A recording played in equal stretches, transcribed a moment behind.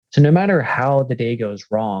So no matter how the day goes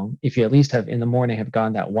wrong, if you at least have in the morning have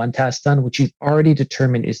gotten that one task done, which you've already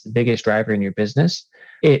determined is the biggest driver in your business,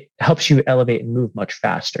 it helps you elevate and move much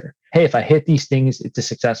faster. Hey, if I hit these things, it's a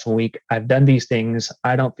successful week. I've done these things.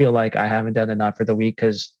 I don't feel like I haven't done enough for the week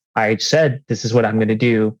because I said this is what I'm going to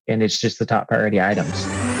do. And it's just the top priority items.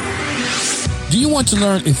 Do you want to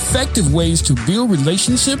learn effective ways to build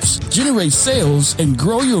relationships, generate sales, and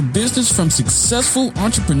grow your business from successful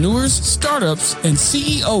entrepreneurs, startups, and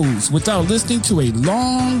CEOs without listening to a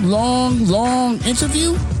long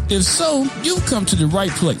interview? If so, you've come to the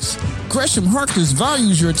right place. Gresham Harkless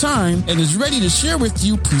values your time and is ready to share with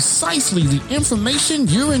you precisely the information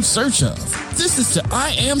you're in search of. This is the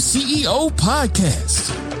I Am CEO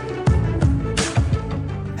podcast.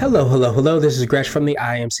 Hello. This is Gresh from the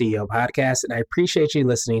I Am CEO podcast, and I appreciate you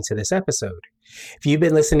listening to this episode. If you've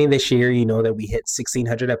been listening this year, you know that we hit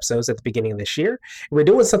 1,600 episodes at the beginning of this year. We're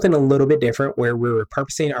doing something a little bit different where we're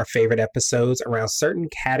repurposing our favorite episodes around certain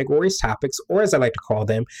categories, topics, or as I like to call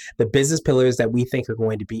them, the business pillars that we think are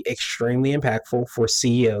going to be extremely impactful for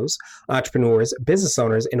CEOs, entrepreneurs, business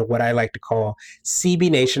owners, and what I like to call CB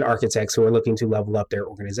Nation architects who are looking to level up their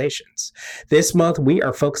organizations. This month, we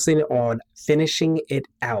are focusing on finishing it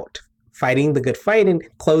out. Fighting the good fight and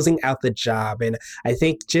closing out the job. And I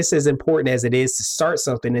think just as important as it is to start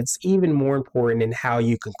something, it's even more important in how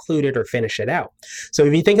you conclude it or finish it out. So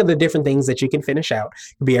if you think of the different things that you can finish out,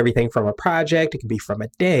 it could be everything from a project, it could be from a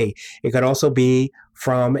day, it could also be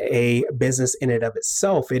from a business in and of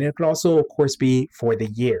itself. And it could also, of course, be for the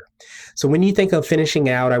year. So when you think of finishing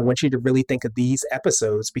out, I want you to really think of these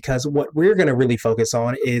episodes because what we're going to really focus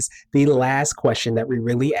on is the last question that we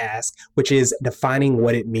really ask, which is defining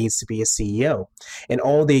what it means to be a CEO. And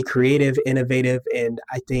all the creative, innovative, and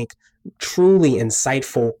I think truly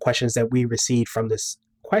insightful questions that we received from this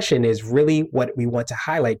question is really what we want to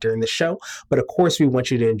highlight during the show. But of course, we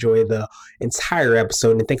want you to enjoy the entire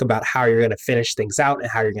episode and think about how you're going to finish things out and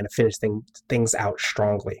how you're going to finish things out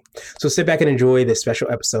strongly. So sit back and enjoy this special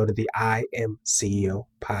episode of the I Am CEO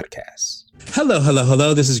podcast.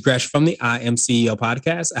 Hello. This is Gresh from the I Am CEO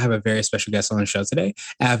podcast. I have a very special guest on the show today.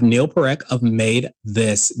 I have Neil Parekh of Made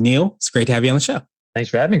This. Neil, it's great to have you on the show. Thanks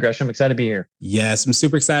for having me, Gresham. I'm excited to be here. Yes, I'm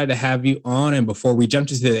super excited to have you on. And before we jump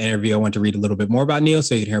into the interview, I want to read a little bit more about Neil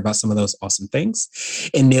so you can hear about some of those awesome things.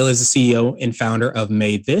 And Neil is the CEO and founder of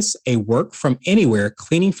Made This, a work from anywhere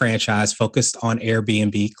cleaning franchise focused on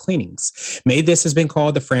Airbnb cleanings. Made This has been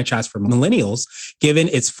called the franchise for millennials, given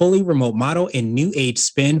its fully remote model and new age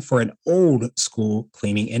spin for an old school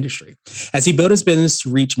cleaning industry. As he built his business to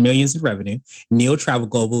reach millions in revenue, Neil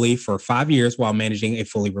traveled globally for 5 years while managing a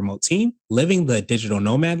fully remote team, living the digital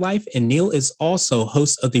nomad life. And Neil is also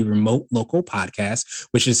host of the Remote Local podcast,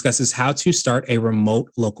 which discusses how to start a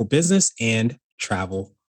remote local business and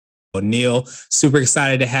travel. Well, Neil, super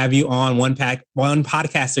excited to have you on one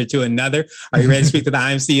podcaster to another. Are you ready to speak to the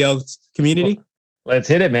IMCO community? Let's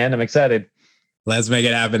hit it, man. I'm excited. Let's make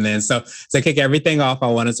it happen then. So to kick everything off, I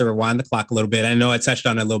wanted to rewind the clock a little bit. I know I touched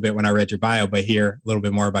on it a little bit when I read your bio, but hear a little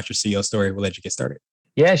bit more about your CEO story. We'll let you get started.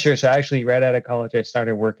 Yeah, sure. So actually right out of college, I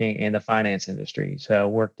started working in the finance industry. So I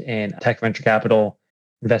worked in tech venture capital,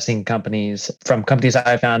 investing in companies. From companies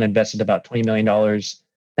I found, invested about $20 million.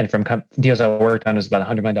 And from deals I worked on, it was about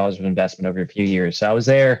 $100 million of investment over a few years. So I was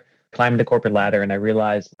there climbing the corporate ladder and I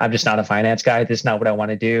realized I'm just not a finance guy. This is not what I want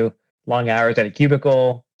to do. Long hours at a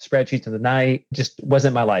cubicle, spreadsheets in the night, just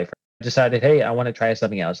wasn't my life. I decided, hey, I want to try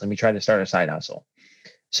something else. Let me try to start a side hustle.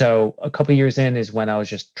 So a couple of years in is when I was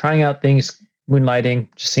just trying out things, moonlighting,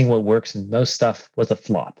 just seeing what works, and most stuff was a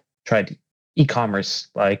flop. Tried e-commerce,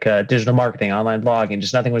 like digital marketing, online blogging,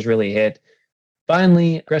 just nothing was really a hit.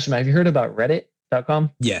 Finally, Gresham, have you heard about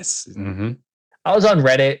Reddit.com? Yes. Mm-hmm. I was on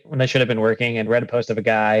Reddit when I should have been working and read a post of a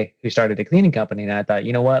guy who started a cleaning company. And I thought,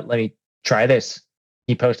 you know what, let me try this.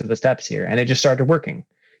 He posted the steps here and it just started working.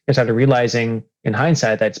 I started realizing in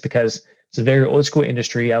hindsight that it's because it's a very old school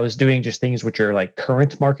industry. I was doing just things which are like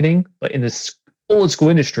current marketing, but in this old school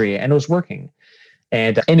industry, and it was working.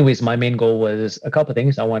 And anyways, my main goal was a couple of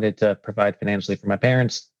things. I wanted to provide financially for my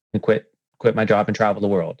parents and quit my job and travel the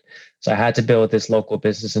world. So I had to build this local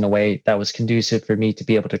business in a way that was conducive for me to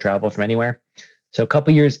be able to travel from anywhere. So a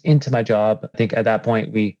couple of years into my job, I think at that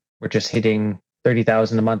point we were just hitting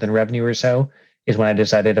 30,000 a month in revenue or so, is when I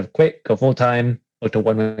decided to quit, go full time, booked a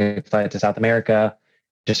one-way flight to South America,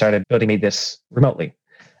 just started building Made This remotely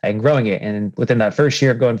and growing it. And within that first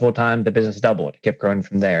year of going full time, the business doubled. It kept growing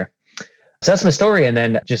from there. So that's my story. And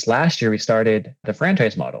then just last year, we started the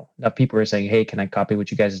franchise model. Now people were saying, hey, can I copy what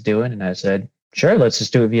you guys are doing? And I said, sure, let's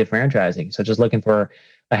just do it via franchising. So just looking for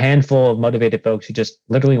a handful of motivated folks who just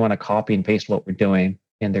literally want to copy and paste what we're doing.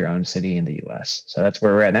 in their own city in the US. So that's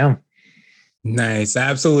where we're at now. Nice. I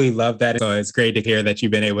absolutely love that. So it's great to hear that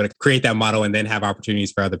you've been able to create that model and then have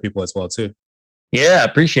opportunities for other people as well, too. Yeah,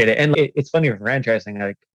 appreciate it. And it's funny with franchising.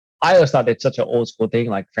 Like, I always thought it's such an old school thing,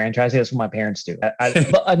 like franchising. That's what my parents do. But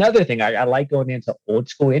another thing, I like going into old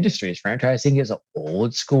school industries. Franchising is an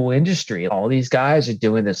old school industry. All these guys are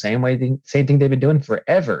doing the same thing they've been doing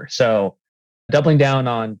forever. So doubling down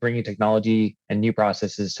on bringing technology and new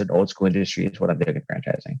processes to the old school industry is what I'm doing in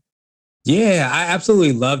franchising. Yeah, I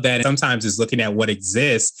absolutely love that. Sometimes it's looking at what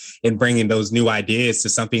exists and bringing those new ideas to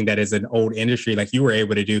something that is an old industry like you were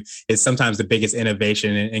able to do is sometimes the biggest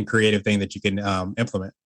innovation and creative thing that you can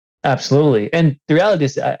implement. Absolutely. And the reality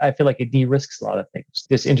is, I feel like it de-risks a lot of things.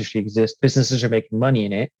 This industry exists. Businesses are making money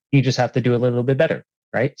in it. You just have to do a little bit better,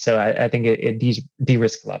 right? So I think it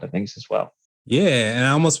de-risks a lot of things as well. Yeah. And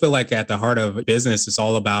I almost feel like at the heart of business, it's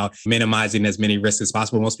all about minimizing as many risks as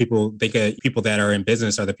possible. Most people think people that are in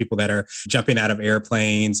business are the people that are jumping out of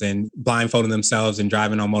airplanes and blindfolding themselves and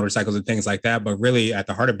driving on motorcycles and things like that. But really, at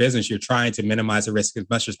the heart of business, you're trying to minimize the risk as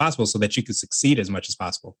much as possible so that you can succeed as much as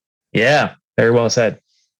possible. Yeah, very well said.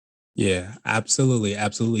 Yeah, absolutely.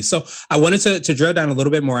 Absolutely. So I wanted to drill down a little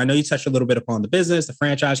bit more. I know you touched a little bit upon the business, the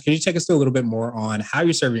franchise. Can you take us through a little bit more on how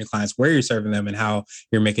you're serving your clients, where you're serving them, and how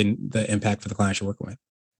you're making the impact for the clients you're working with?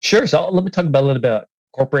 Sure. So let me talk about a little bit about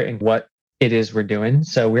corporate and what it is we're doing.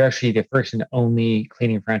 So we're actually the first and only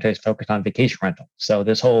cleaning franchise focused on vacation rental. So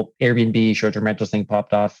this whole Airbnb short-term rentals thing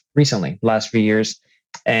popped off recently, the last few years.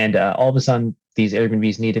 And all of a sudden, these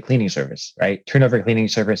Airbnbs need a cleaning service, right? Turnover cleaning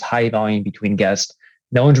service, high volume between guests.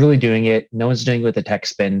 No one's really doing it. No one's doing it with a tech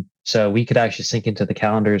spin. So we could actually sync into the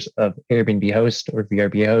calendars of Airbnb host or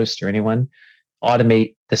VRB host or anyone,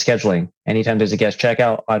 automate the scheduling. Anytime there's a guest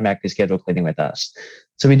checkout, automatically schedule cleaning with us.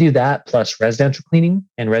 So we do that plus residential cleaning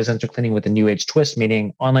and residential cleaning with a new age twist,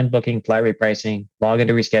 meaning online booking, flat rate pricing, log in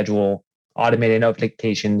to reschedule, automated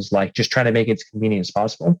notifications, like just trying to make it as convenient as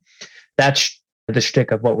possible. That's the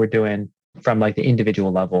shtick of what we're doing from like the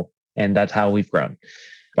individual level. And that's how we've grown.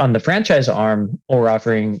 On the franchise arm, what we're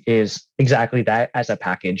offering is exactly that as a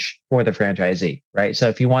package for the franchisee, right? So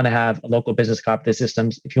if you want to have a local business copy the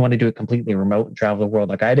systems, if you want to do it completely remote and travel the world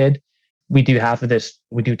like I did, we do half of this.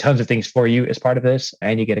 We do tons of things for you as part of this,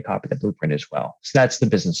 and you get a copy of the blueprint as well. So that's the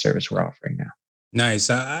business service we're offering now. Nice.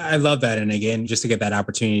 I love that. And again, just to get that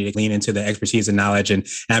opportunity to lean into the expertise and knowledge, and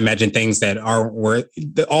I imagine things that aren't worth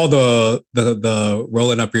all the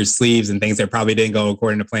rolling up your sleeves and things that probably didn't go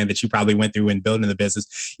according to plan that you probably went through in building the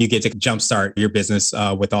business. You get to jumpstart your business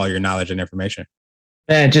with all your knowledge and information.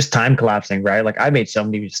 And just time collapsing, right? Like I made so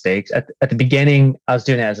many mistakes. At the beginning, I was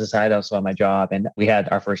doing it as a side hustle on my job, and we had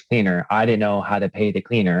our first cleaner. I didn't know how to pay the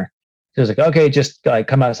cleaner. So it was like, okay, just like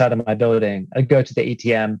come outside of my building. I'd go to the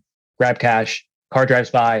ATM, grab cash. Car drives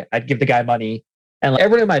by, I'd give the guy money. And like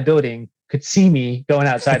everyone in my building could see me going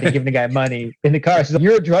outside and giving the guy money in the car. So like,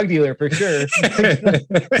 you're a drug dealer for sure.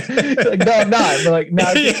 Like, no, I'm not. But like,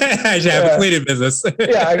 no. Yeah, I should have a cleaning business.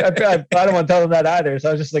 Yeah, I don't want to tell them that either. So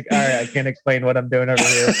I was just like, all right, I can't explain what I'm doing over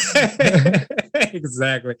here.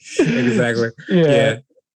 Exactly. Yeah.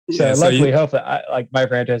 So luckily, you, hopefully, like my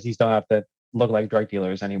franchisees don't have to look like drug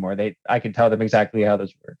dealers anymore. I can tell them exactly how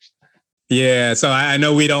this works. Yeah, so I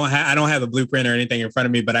know I don't have the blueprint or anything in front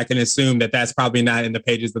of me, but I can assume that that's probably not in the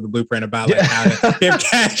pages of the blueprint about like how to give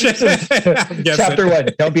cash. Chapter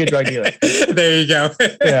 1, don't be a drug dealer. There you go.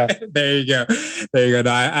 Yeah. There you go. No,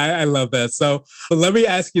 I love that. So let me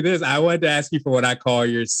ask you this. I wanted to ask you for what I call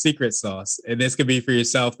your secret sauce. And this could be for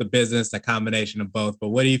yourself, the business, a combination of both. But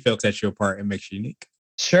what do you feel sets you apart and makes you unique?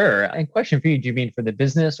 Sure. And question for you, do you mean for the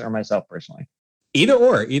business or myself personally? Either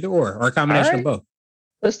or a combination of both.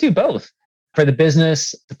 Let's do both. For the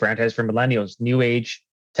business, the franchise for millennials, new age,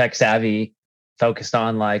 tech savvy, focused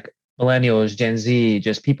on like millennials, Gen Z,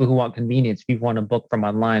 just people who want convenience, people want to book from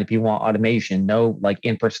online, people want automation, no like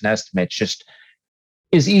in-person estimates, just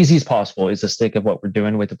as easy as possible is the stick of what we're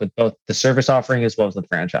doing with both the service offering as well as the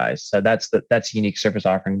franchise. So that's unique service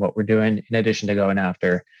offering, what we're doing in addition to going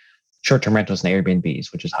after short-term rentals and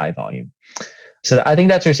Airbnbs, which is high volume. So I think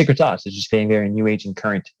that's our secret sauce, is just being very new age and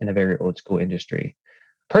current in a very old school industry.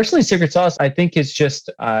 Personally, secret sauce, I think it's just,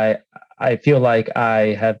 I feel like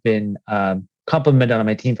I have been complimented on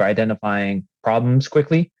my team for identifying problems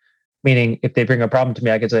quickly. Meaning if they bring a problem to me,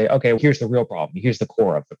 I can say, okay, here's the real problem. Here's the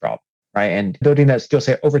core of the problem, right? And building that skill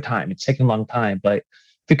set over time, it's taken a long time, but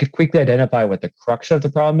if you could quickly identify what the crux of the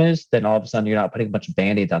problem is, then all of a sudden you're not putting a bunch of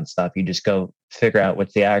Band-Aids on stuff. You just go figure out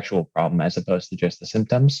what's the actual problem as opposed to just the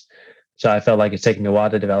symptoms. So I felt like it's taking me a while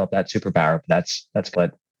to develop that superpower, but that's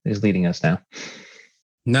what is leading us now.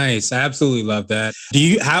 Nice. I absolutely love that.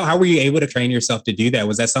 How were you able to train yourself to do that?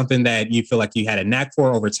 Was that something that you feel like you had a knack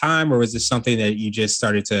for over time, or was this something that you just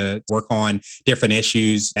started to work on different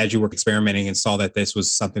issues as you were experimenting and saw that this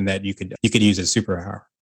was something that you could use as superpower?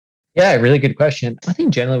 Yeah, really good question. I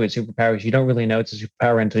think generally with superpowers, you don't really know it's a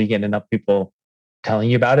superpower until you get enough people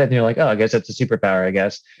telling you about it, and you're like, oh, I guess that's a superpower. I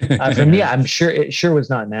guess for me, I'm sure it sure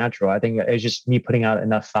was not natural. I think it's just me putting out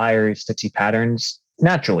enough fires to see patterns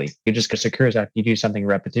naturally. It just occurs after you do something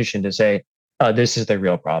repetition to say, oh, this is the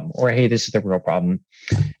real problem, or hey, this is the real problem.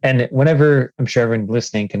 And whenever I'm sure everyone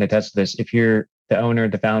listening can attest to this, if you're the owner,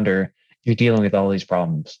 the founder, you're dealing with all these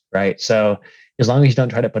problems, right? So as long as you don't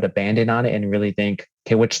try to put a band-aid on it and really think,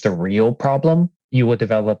 okay, what's the real problem?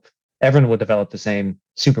 Everyone will develop the same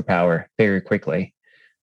superpower very quickly.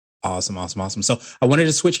 Awesome, awesome, awesome. So I wanted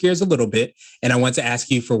to switch gears a little bit and I want to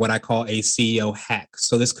ask you for what I call a CEO hack.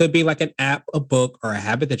 So this could be like an app, a book, or a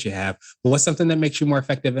habit that you have, but what's something that makes you more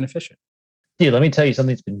effective and efficient? Dude, let me tell you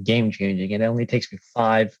something that's been game changing, and it only takes me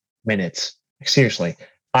 5 minutes. Seriously,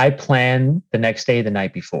 I plan the next day the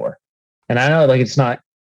night before. And I know like it's not,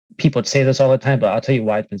 people say this all the time, but I'll tell you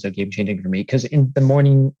why it's been so game changing for me. Because in the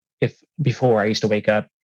morning, if before I used to wake up,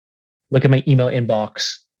 look at my email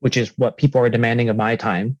inbox, which is what people are demanding of my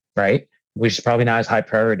time, right? Which is probably not as high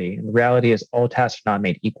priority. And the reality is all tasks are not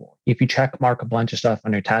made equal. If you check mark a bunch of stuff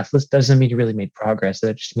on your task list, doesn't mean you really made progress.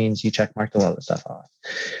 That just means you check marked a lot of stuff off.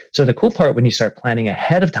 So the cool part when you start planning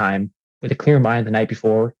ahead of time with a clear mind the night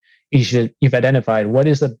before, you've identified what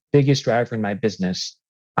is the biggest driver in my business.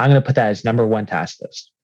 I'm going to put that as number one task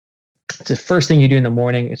list. It's the first thing you do in the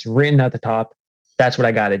morning. It's written at the top. That's what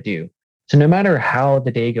I got to do. So no matter how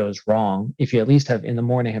the day goes wrong, if you at least have in the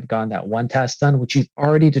morning have gotten that one task done, which you've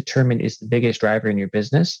already determined is the biggest driver in your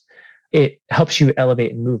business, it helps you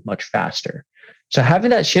elevate and move much faster. So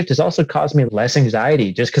having that shift has also caused me less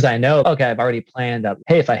anxiety just because I know, okay, I've already planned that,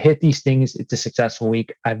 hey, if I hit these things, it's a successful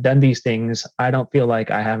week. I've done these things. I don't feel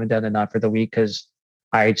like I haven't done enough for the week because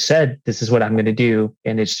I said this is what I'm going to do.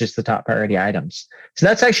 And it's just the top priority items. So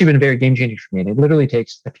that's actually been very game changing for me. And it literally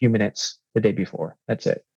takes a few minutes the day before. That's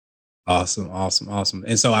it. Awesome, awesome, awesome.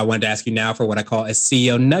 And so I wanted to ask you now for what I call a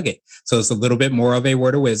CEO nugget. So it's a little bit more of a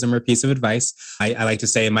word of wisdom or piece of advice. I like to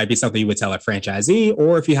say it might be something you would tell a franchisee,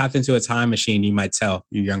 or if you hopped into a time machine, you might tell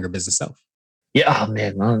your younger business self. Yeah, oh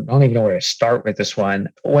man, I don't even know where to start with this one.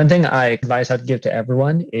 One thing I advise I would give to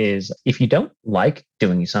everyone is if you don't like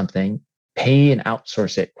doing something, pay and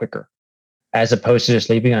outsource it quicker, as opposed to just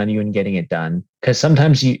leaving on you and getting it done. Because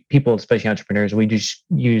sometimes people, especially entrepreneurs, we just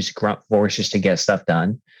use grunt force just to get stuff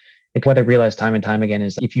done. Like what I realized time and time again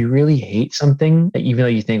is if you really hate something, even though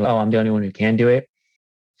you think, oh, I'm the only one who can do it,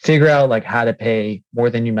 figure out like how to pay more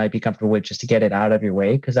than you might be comfortable with just to get it out of your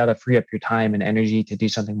way, because that'll free up your time and energy to do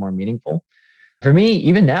something more meaningful. For me,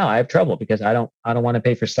 even now, I have trouble because I don't want to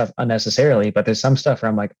pay for stuff unnecessarily. But there's some stuff where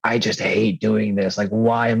I'm like, I just hate doing this. Like,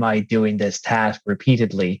 why am I doing this task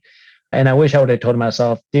repeatedly? And I wish I would have told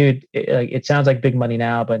myself, dude, it sounds like big money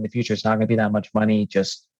now, but in the future, it's not going to be that much money.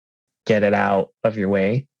 Just get it out of your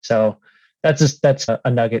way. So that's a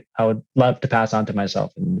nugget I would love to pass on to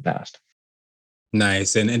myself in the past.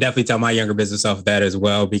 Nice. And definitely tell my younger business self that as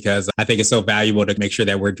well, because I think it's so valuable to make sure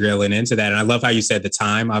that we're drilling into that. And I love how you said the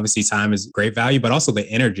time. Obviously, time is great value, but also the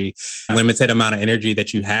energy, limited amount of energy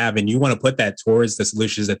that you have. And you want to put that towards the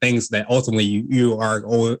solutions, the things that ultimately you are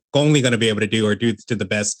only going to be able to do or do to the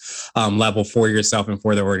best level for yourself and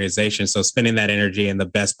for the organization. So spending that energy in the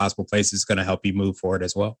best possible place is going to help you move forward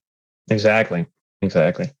as well. Exactly.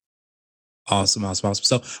 Awesome, awesome, awesome.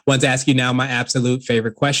 So I wanted to ask you now my absolute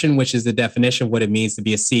favorite question, which is the definition of what it means to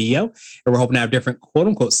be a CEO. And we're hoping to have different quote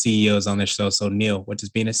unquote CEOs on this show. So Neil, what does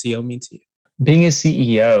being a CEO mean to you? Being a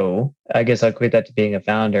CEO, I guess I'll equate that to being a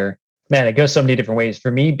founder. Man, it goes so many different ways.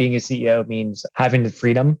 For me, being a CEO means having the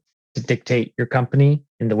freedom to dictate your company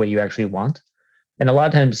in the way you actually want. And a lot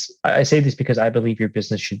of times I say this because I believe your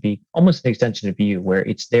business should be almost an extension of you, where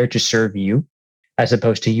it's there to serve you as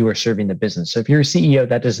opposed to you are serving the business. So if you're a CEO,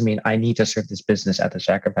 that doesn't mean I need to serve this business at the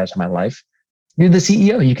sacrifice of my life. You're the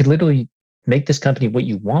CEO. You could literally make this company what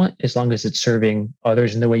you want as long as it's serving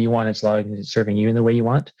others in the way you want, as long as it's serving you in the way you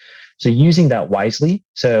want. So using that wisely.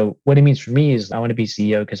 So what it means for me is I want to be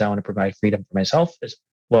CEO because I want to provide freedom for myself as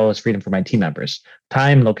well as freedom for my team members.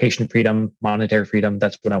 Time, location freedom, monetary freedom.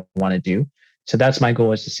 That's what I want to do. So that's my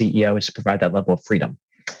goal as the CEO, is to provide that level of freedom.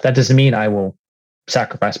 That doesn't mean I will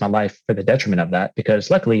sacrifice my life for the detriment of that,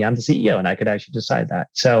 because luckily I'm the CEO and I could actually decide that.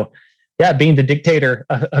 So yeah, being the dictator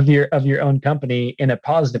of your own company in a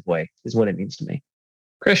positive way is what it means to me.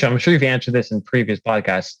 Christian, I'm sure you've answered this in previous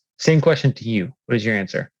podcasts. Same question to you. What is your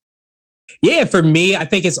answer? Yeah, for me, I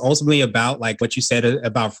think it's ultimately about like what you said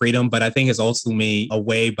about freedom, but I think it's ultimately a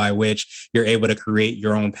way by which you're able to create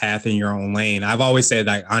your own path in your own lane. I've always said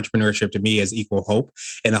that entrepreneurship to me is equal hope,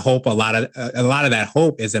 and a lot of that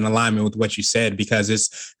hope is in alignment with what you said, because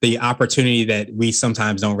it's the opportunity that we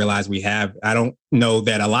sometimes don't realize we have. I don't know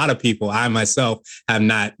that a lot of people, I myself, have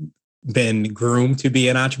not been groomed to be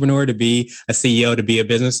an entrepreneur, to be a CEO, to be a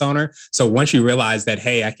business owner. So once you realize that,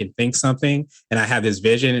 hey, I can think something and I have this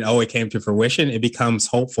vision and it came to fruition, it becomes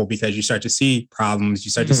hopeful because you start to see problems, you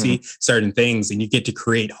start to see certain things, and you get to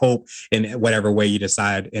create hope in whatever way you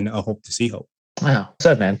decide, and a hope to see hope. Wow. What's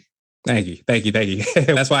up, man? Thank you.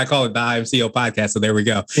 That's why I call it the IMCO podcast. So there we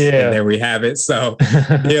go. Yeah. And there we have it. So,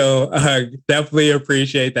 definitely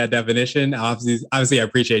appreciate that definition. Obviously, I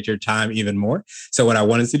appreciate your time even more. So what I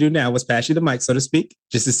wanted to do now was pass you the mic, so to speak,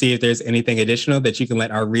 just to see if there's anything additional that you can let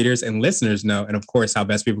our readers and listeners know. And of course, how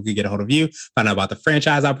best people could get a hold of you, find out about the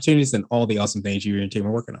franchise opportunities and all the awesome things you and your team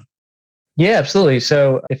are working on. Yeah, absolutely.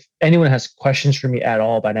 So if anyone has questions for me at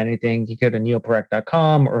all about anything, you go to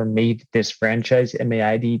neilparekh.com or Made This Franchise,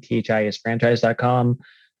 MAIDTHIS franchise.com.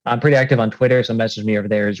 I'm pretty active on Twitter, so message me over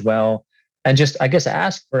there as well. And just, I guess,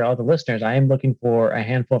 ask for all the listeners. I am looking for a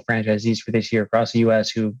handful of franchisees for this year across the US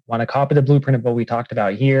who want to copy the blueprint of what we talked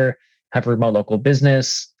about here, have a remote local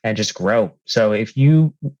business, and just grow. So if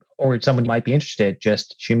you or someone might be interested,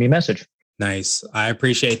 just shoot me a message. Nice. I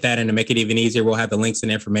appreciate that. And to make it even easier, we'll have the links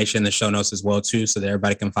and information in the show notes as well, too, so that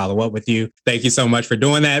everybody can follow up with you. Thank you so much for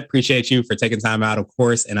doing that. Appreciate you for taking time out, of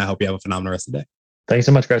course. And I hope you have a phenomenal rest of the day. Thanks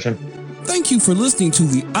so much, Gresham. Thank you for listening to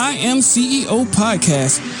the I Am CEO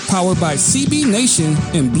podcast, powered by CB Nation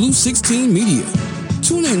and Blue 16 Media.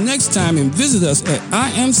 Tune in next time and visit us at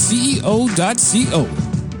imceo.co.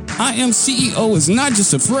 I Am CEO is not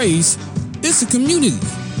just a phrase, it's a community.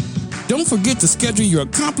 Don't forget to schedule your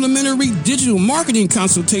complimentary digital marketing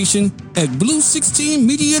consultation at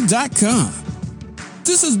blue16media.com.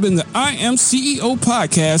 This has been the I Am CEO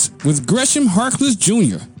podcast with Gresham Harkless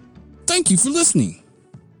Jr. Thank you for listening.